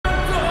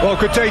Well,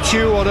 good day to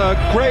you on a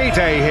grey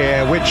day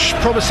here, which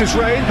promises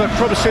rain, but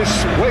promises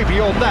way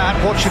beyond that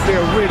what should be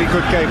a really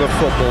good game of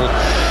football.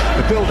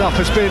 The build-up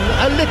has been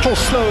a little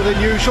slower than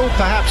usual,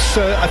 perhaps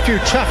a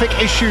few traffic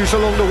issues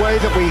along the way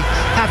that we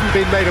haven't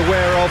been made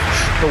aware of,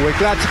 but we're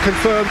glad to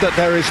confirm that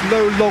there is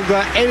no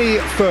longer any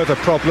further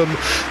problem.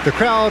 The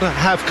crowd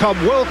have come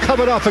well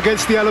covered up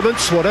against the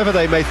elements, whatever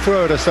they may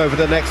throw at us over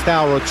the next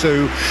hour or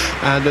two,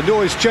 and the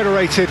noise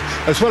generated,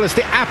 as well as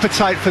the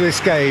appetite for this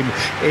game,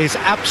 is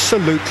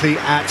absolutely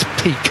at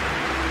peak.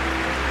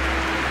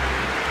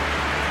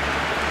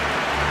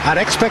 And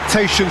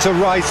expectations are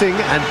rising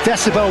and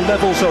decibel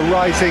levels are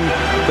rising.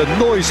 The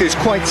noise is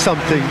quite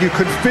something. You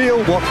can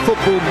feel what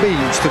football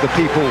means to the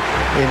people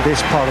in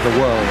this part of the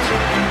world.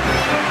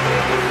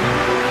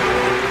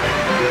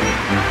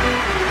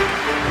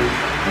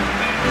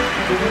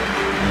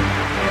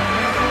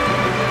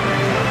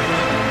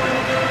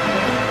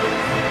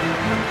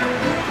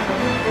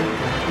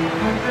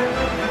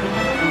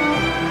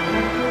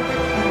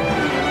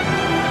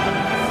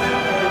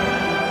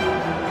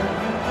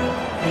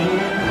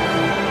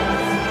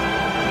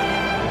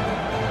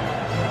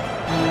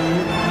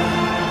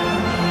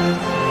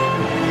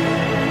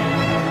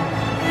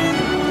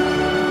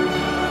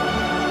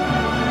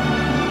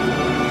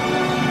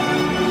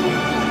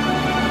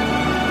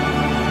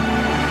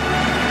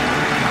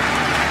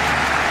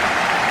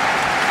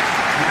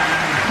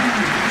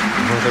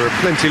 There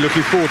are plenty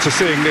looking forward to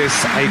seeing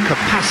this, a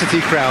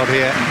capacity crowd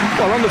here.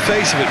 Well, on the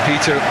face of it,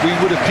 Peter, we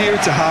would appear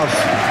to have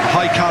a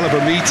high-caliber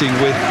meeting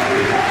with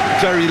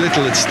very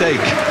little at stake.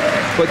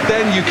 But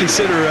then you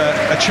consider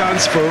a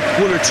chance for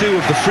one or two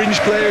of the fringe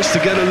players to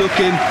get a look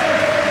in,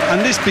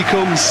 and this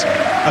becomes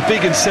a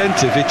big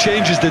incentive. It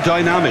changes the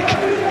dynamic.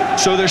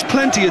 So there's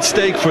plenty at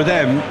stake for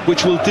them,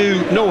 which will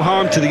do no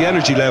harm to the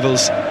energy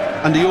levels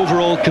and the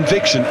overall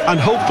conviction, and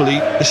hopefully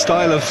the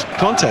style of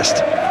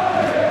contest.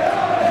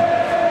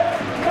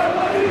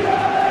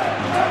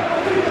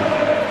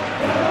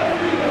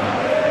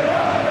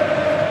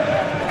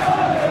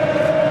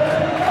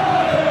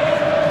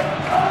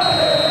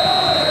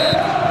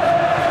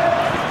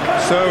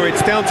 So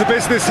it's down to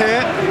business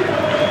here.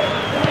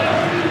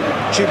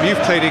 Jim, you've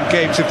played in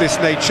games of this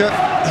nature.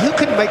 Who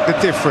can make the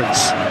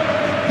difference?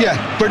 Yeah,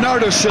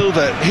 Bernardo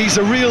Silva. He's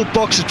a real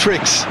box of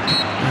tricks.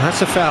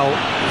 That's a foul.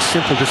 A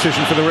simple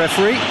decision for the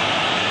referee.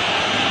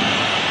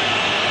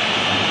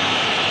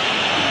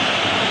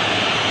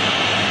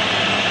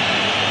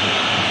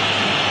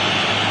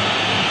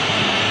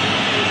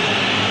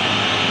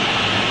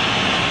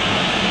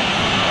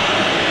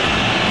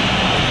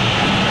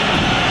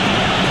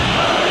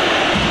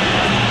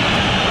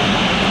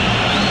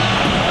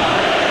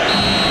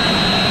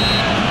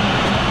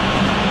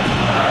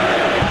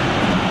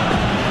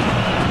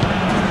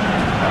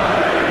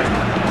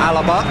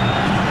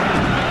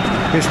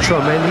 Here's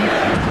Tromeni.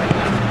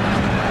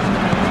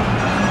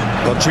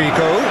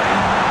 Rodrigo.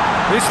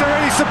 Is there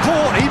any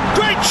support?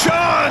 Great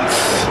chance!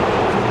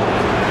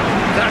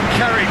 That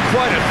carried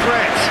quite a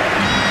threat.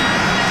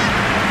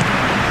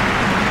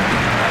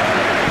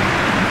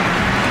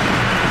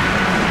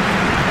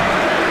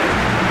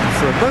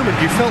 For a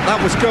moment you felt that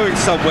was going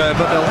somewhere,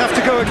 but they'll have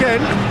to go again.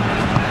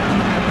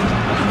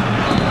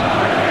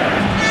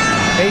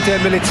 Eder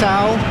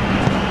Militao.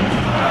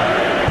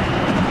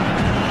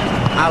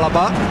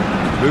 Alaba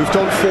moved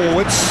on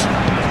forwards,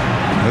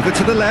 over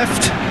to the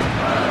left.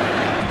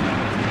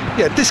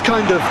 Yeah, this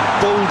kind of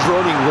bold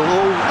running will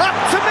all... Up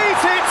to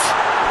meet it!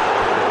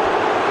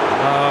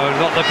 Oh,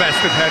 not the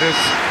best of headers.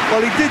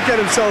 Well, he did get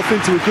himself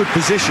into a good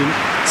position,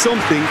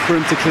 something for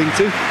him to cling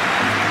to.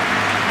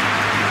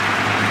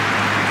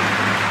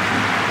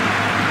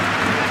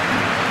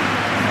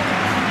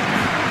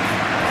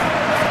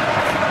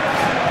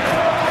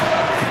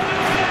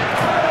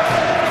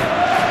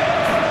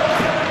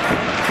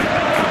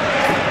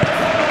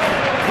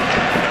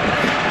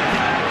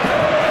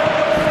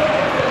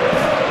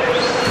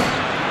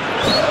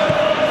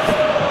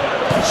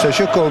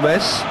 Sergio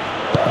Gomez.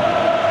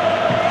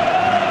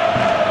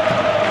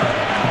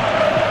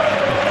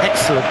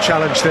 Excellent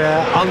challenge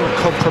there,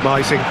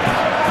 uncompromising.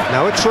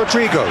 Now it's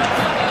Rodrigo.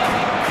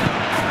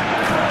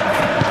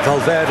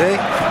 Valverde.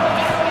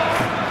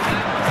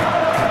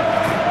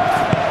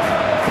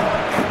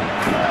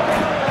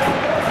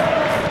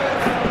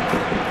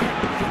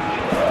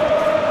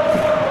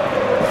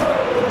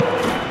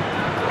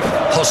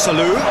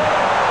 Joselu.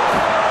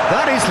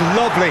 That is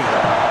lovely.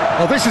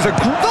 Oh, this is a...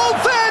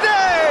 Valverde!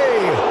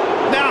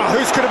 Now,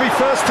 who's going to be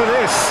first to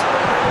this?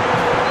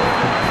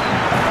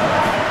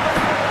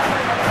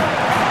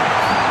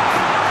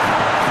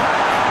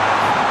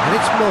 And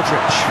it's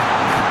Modric.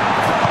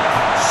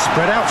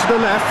 Spread out to the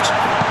left.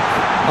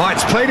 Oh,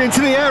 it's played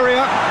into the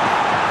area.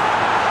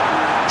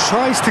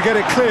 Tries to get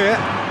it clear.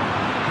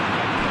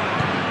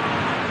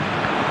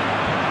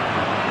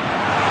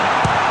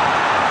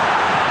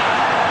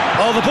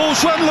 Oh, the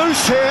ball's run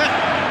loose here.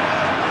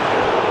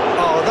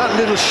 Oh, that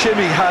little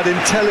shimmy had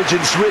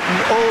intelligence written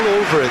all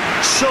over it.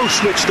 So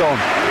switched on.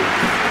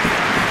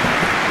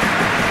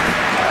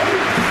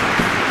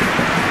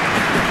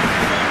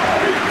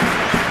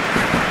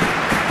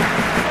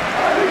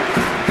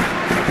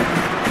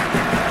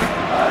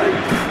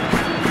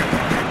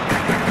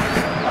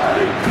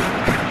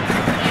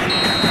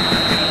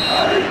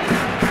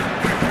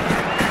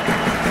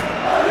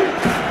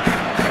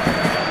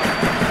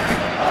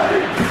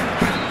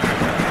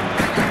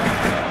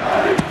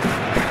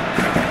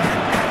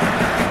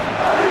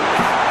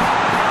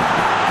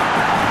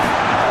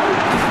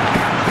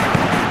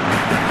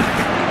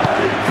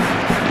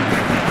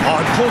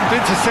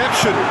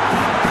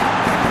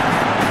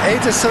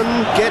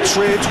 Ederson gets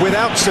rid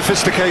without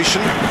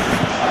sophistication.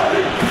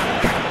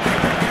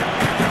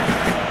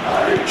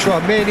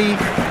 Chouameni.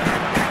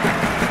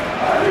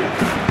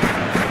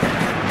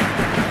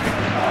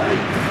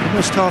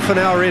 Almost half an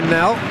hour in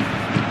now.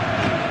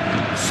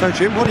 So,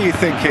 Jim, what are you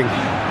thinking?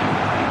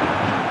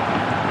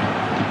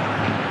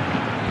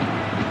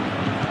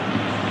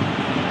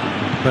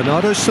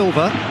 Bernardo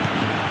Silva.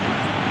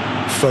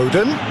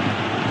 Foden.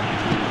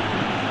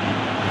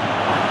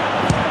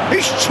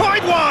 He's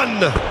tried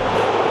one!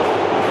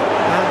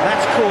 And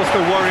that's caused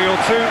a worry or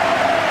two.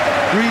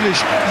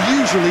 Grealish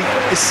usually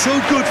is so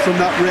good from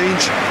that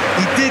range.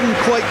 He didn't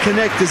quite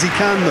connect as he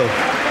can, though.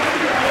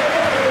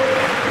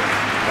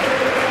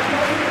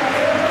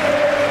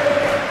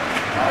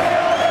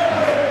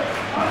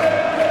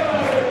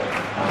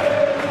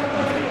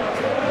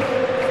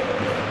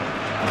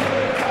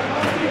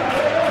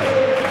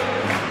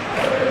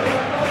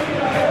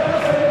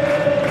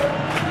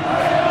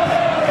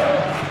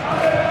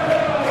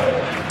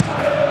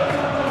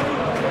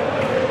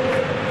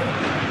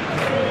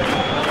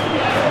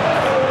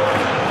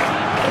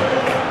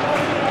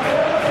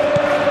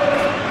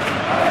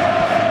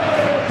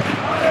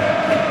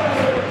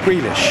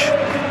 Grealish.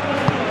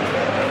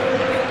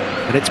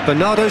 And it's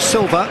Bernardo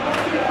Silva.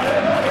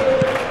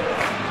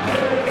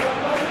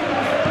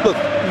 Look,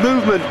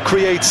 movement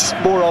creates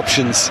more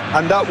options,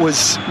 and that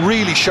was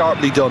really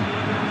sharply done.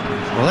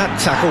 Well, that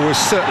tackle was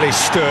certainly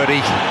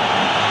sturdy.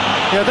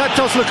 Yeah, that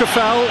does look a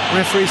foul.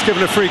 Referee's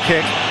given a free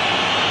kick.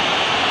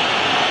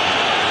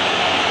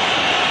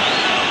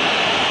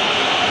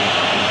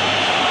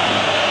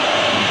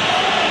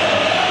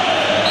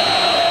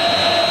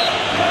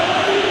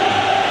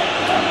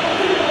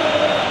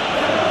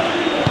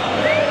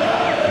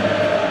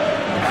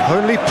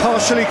 Only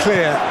partially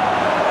clear.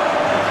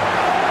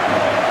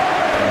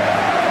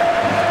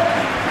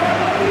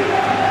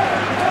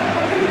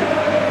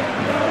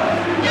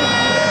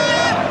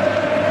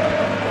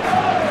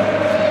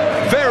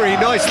 Very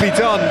nicely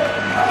done.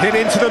 Hit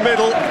into the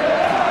middle.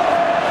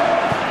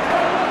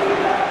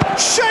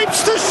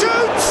 Shapes to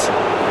shoot!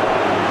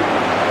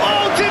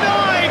 Oh,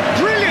 denied!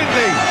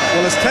 Brilliantly!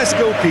 Well, as tests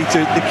go,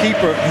 Peter, the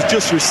keeper has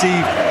just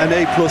received an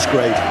A+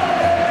 grade.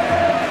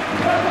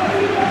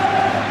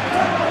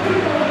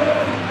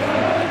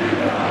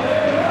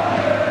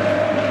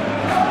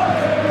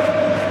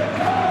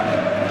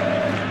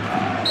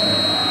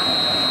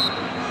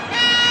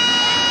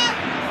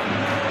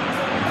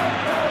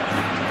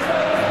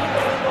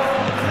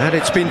 And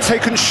it's been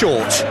taken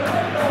short.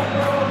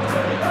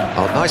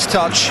 Oh, nice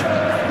touch.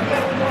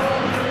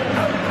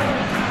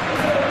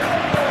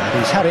 And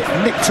he's had it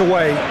nicked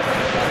away.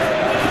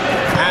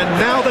 And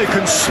now they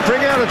can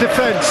spring out of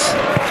defence.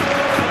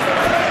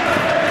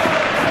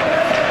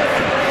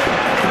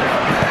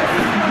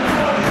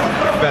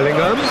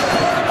 Bellingham.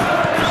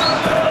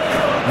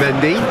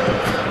 Mendy.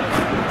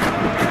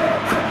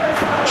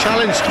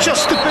 Challenged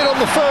just a bit on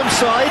the firm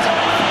side.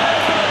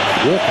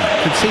 Walker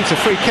concedes a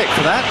free kick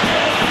for that.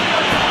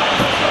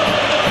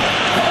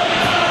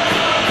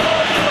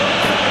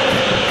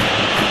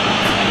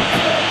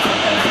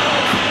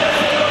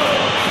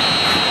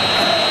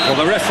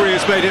 Well, the referee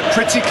has made it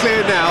pretty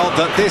clear now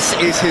that this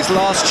is his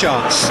last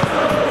chance.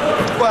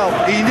 Well,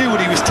 he knew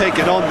what he was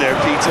taking on there,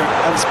 Peter,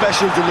 and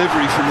special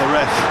delivery from the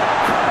ref.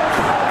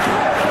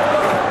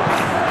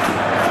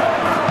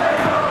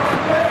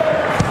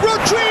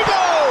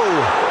 Rodrigo!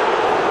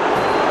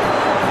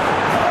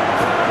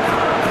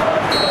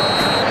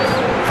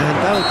 And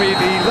that'll be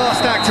the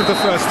last act of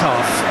the first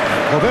half.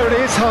 Well, there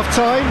it is,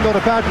 half-time. Not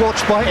a bad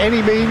watch by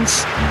any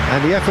means.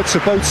 And the efforts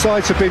of both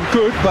sides have been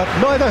good, but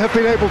neither have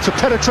been able to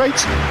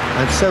penetrate.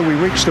 And so we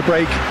reach the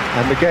break,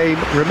 and the game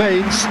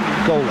remains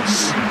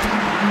goalless.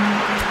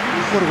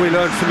 What have we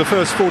learned from the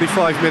first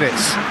 45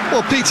 minutes?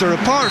 Well, Peter,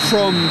 apart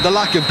from the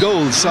lack of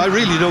goals, I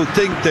really don't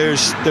think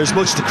there's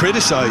much to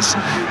criticise.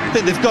 I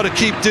think they've got to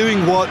keep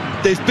doing what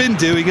they've been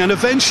doing, and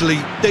eventually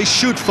they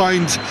should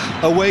find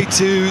a way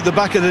to the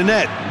back of the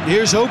net.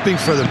 Here's hoping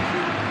for them.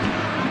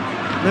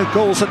 No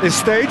goals at this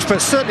stage, but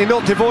certainly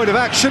not devoid of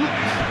action.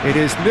 It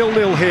is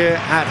 0-0 here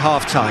at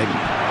half-time.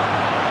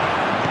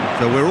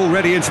 So we're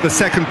already into the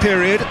second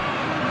period.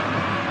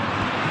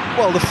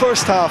 Well, the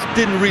first half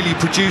didn't really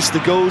produce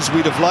the goals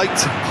we'd have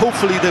liked.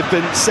 Hopefully they've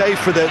been saved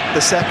for the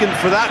second.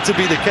 For that to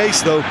be the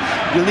case, though,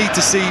 you'll need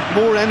to see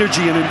more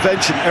energy and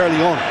invention early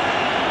on.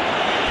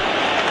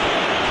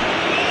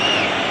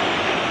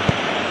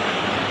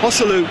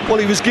 Osalu, well,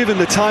 he was given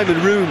the time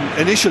and room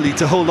initially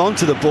to hold on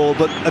to the ball,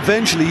 but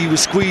eventually he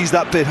was squeezed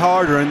that bit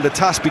harder and the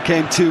task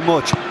became too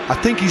much. I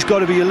think he's got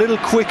to be a little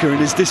quicker in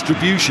his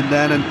distribution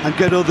then and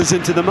get others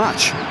into the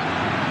match.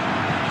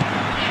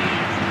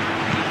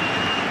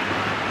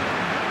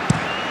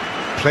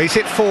 Plays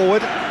it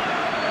forward.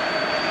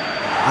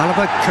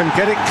 Alaba can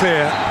get it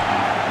clear.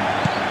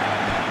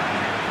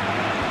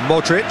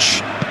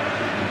 Modric.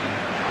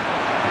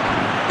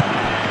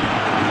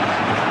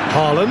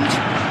 Haaland.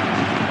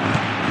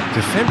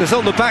 Defenders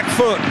on the back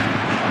foot.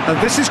 And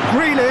this is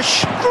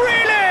Grealish.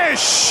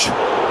 Grealish!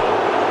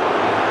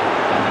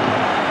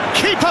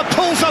 keeper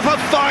pulls off a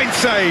fine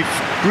save.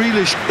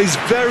 Grealish is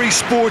very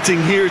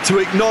sporting here to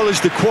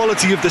acknowledge the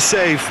quality of the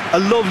save. A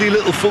lovely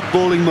little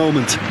footballing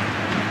moment.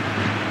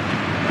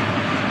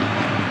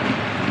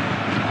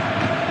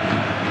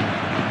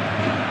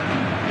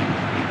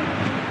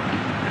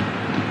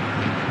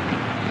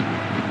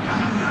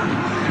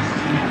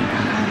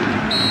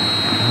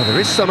 Well, there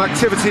is some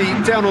activity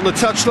down on the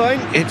touchline.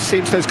 It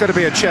seems there's going to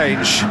be a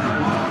change.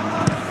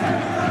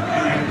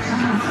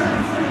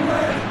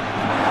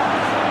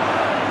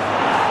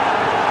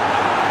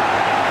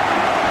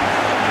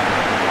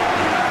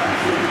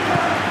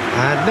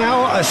 And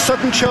now a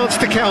sudden chance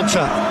to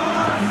counter.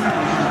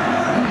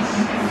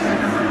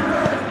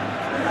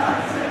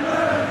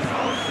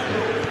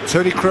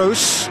 Toni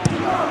Kroos,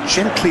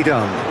 gently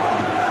done.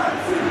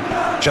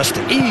 Just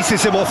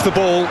eases him off the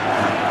ball.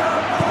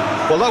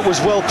 Well, that was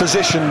well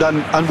positioned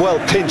and well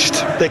pinched.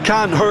 They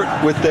can't hurt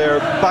with their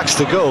backs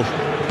to goal.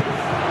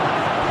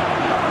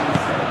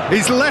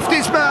 He's left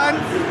his man.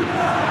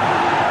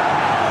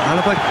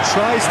 Alaba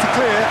tries to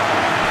clear.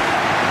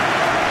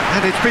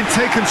 And it's been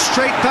taken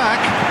straight back.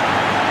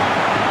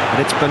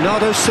 And it's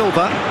Bernardo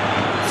Silva.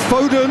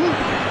 Foden.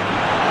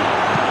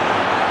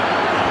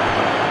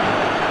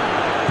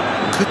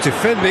 Good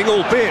defending,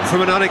 albeit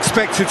from an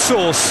unexpected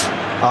source.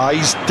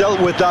 He's dealt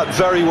with that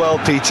very well,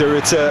 Peter.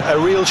 It's a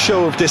real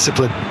show of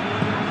discipline.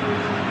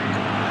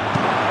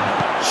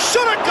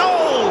 Shot at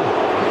goal!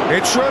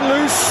 It's run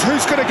loose.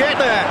 Who's going to get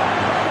there?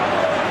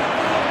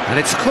 And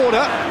it's a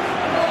corner.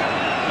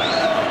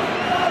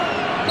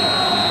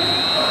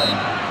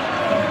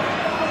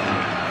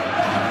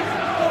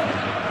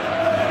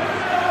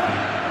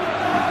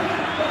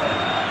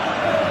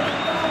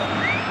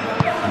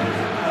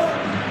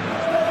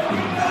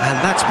 And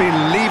that's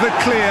been levered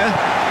clear.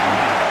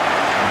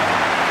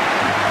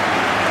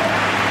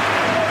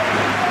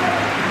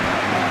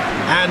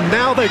 And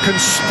now they can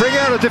spring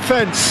out of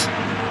defence.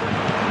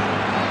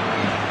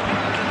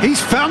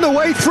 He's found a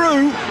way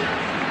through.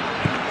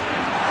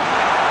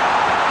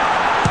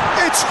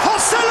 It's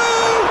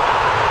Joselu!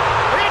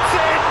 It's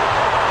in!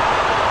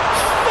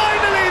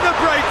 Finally the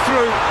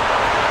breakthrough!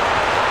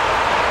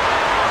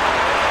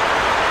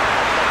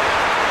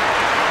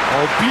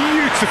 Oh,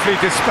 beautifully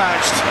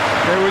dispatched.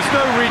 There was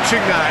no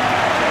reaching that.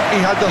 He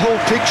had the whole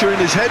picture in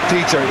his head,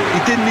 Peter.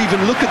 He didn't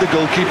even look at the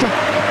goalkeeper.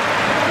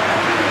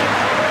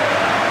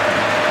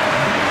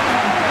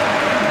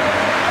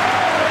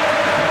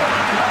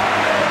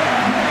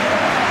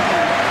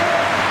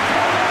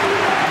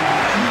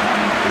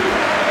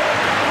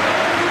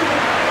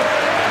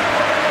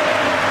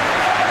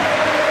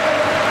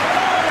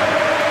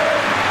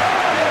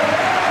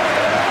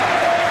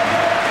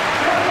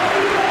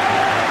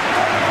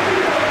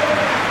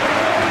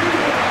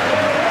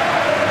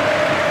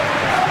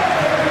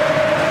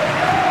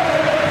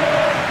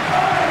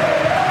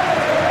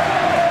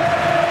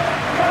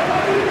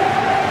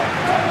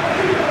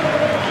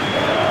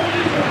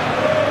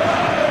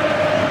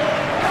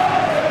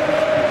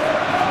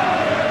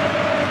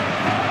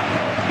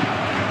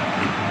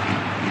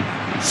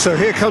 So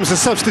here comes a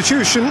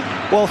substitution.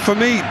 Well, for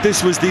me,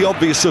 this was the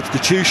obvious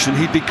substitution.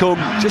 He'd become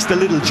just a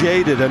little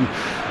jaded, and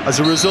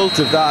as a result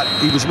of that,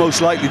 he was most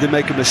likely to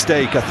make a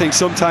mistake. I think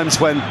sometimes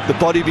when the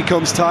body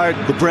becomes tired,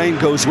 the brain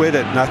goes with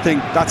it, and I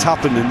think that's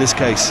happened in this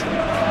case.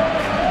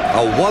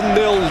 A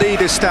 1-0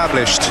 lead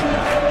established.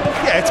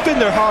 Yeah, it's been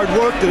their hard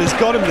work that has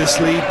got him this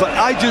lead, but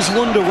I just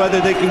wonder whether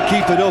they can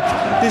keep it up.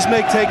 This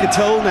may take a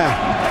toll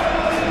now.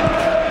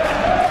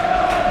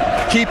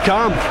 Keep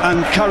calm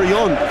and carry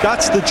on.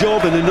 That's the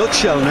job in a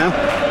nutshell now.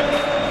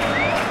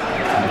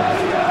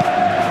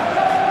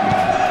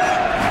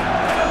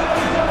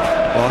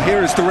 Well,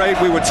 here is the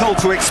raid we were told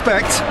to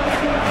expect.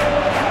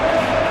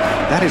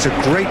 That is a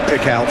great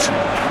pick out.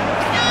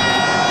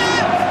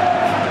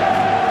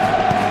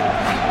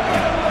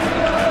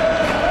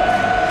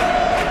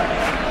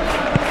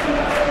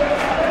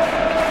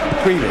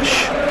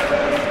 Grealish.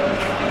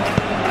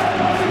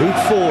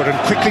 Move forward, and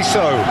quickly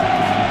so.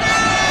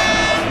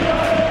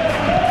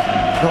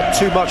 Not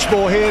too much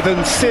more here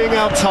than seeing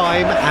out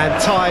time,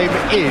 and time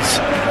is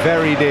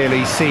very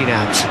nearly seen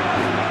out.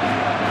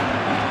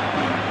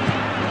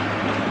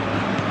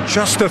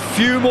 Just a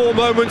few more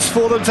moments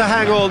for them to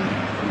hang on.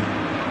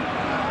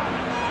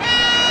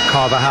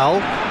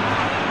 Carvajal.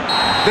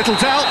 Little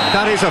doubt,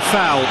 that is a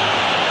foul.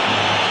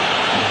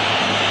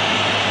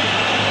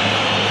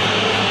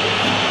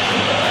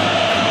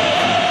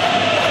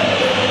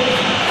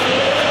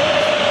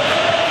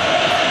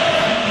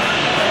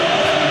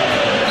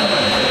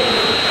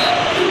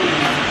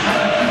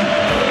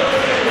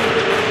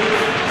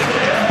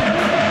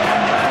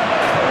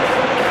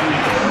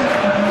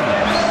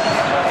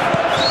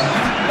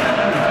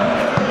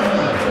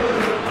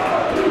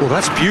 Well,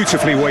 that's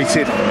beautifully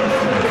weighted.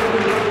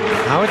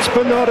 Now it's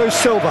Bernardo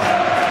Silva.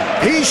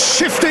 He's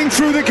shifting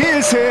through the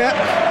gears here.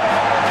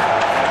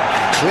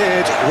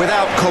 Cleared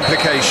without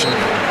complication.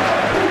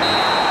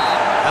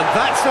 And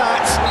that's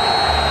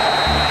that.